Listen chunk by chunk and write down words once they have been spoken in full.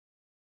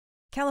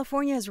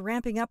California is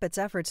ramping up its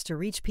efforts to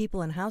reach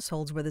people in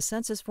households where the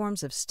census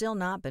forms have still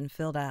not been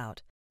filled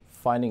out.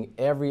 Finding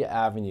every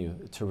avenue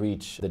to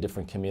reach the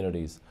different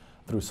communities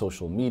through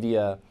social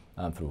media,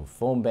 through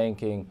phone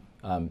banking,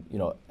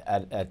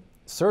 at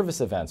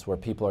service events where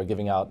people are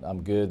giving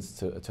out goods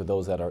to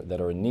those that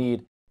are in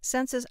need.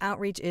 Census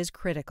outreach is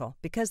critical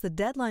because the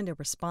deadline to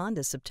respond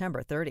is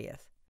September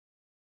 30th.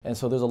 And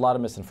so there's a lot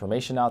of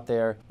misinformation out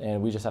there,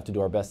 and we just have to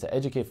do our best to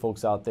educate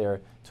folks out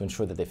there to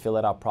ensure that they fill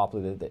it out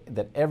properly,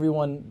 that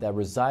everyone that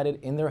resided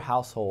in their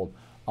household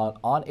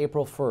on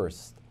April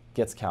 1st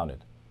gets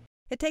counted.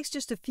 It takes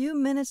just a few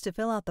minutes to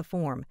fill out the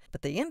form,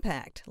 but the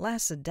impact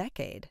lasts a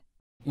decade.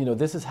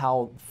 This is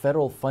how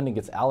federal funding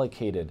gets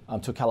allocated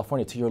to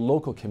California, to your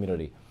local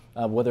community,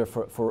 whether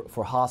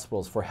for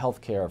hospitals, for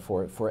healthcare,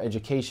 for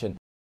education.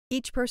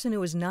 Each person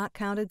who is not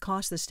counted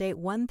costs the state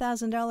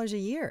 $1,000 a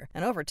year,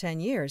 and over 10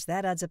 years,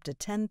 that adds up to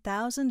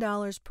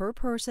 $10,000 per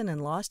person in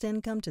lost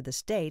income to the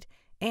state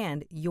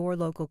and your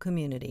local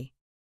community.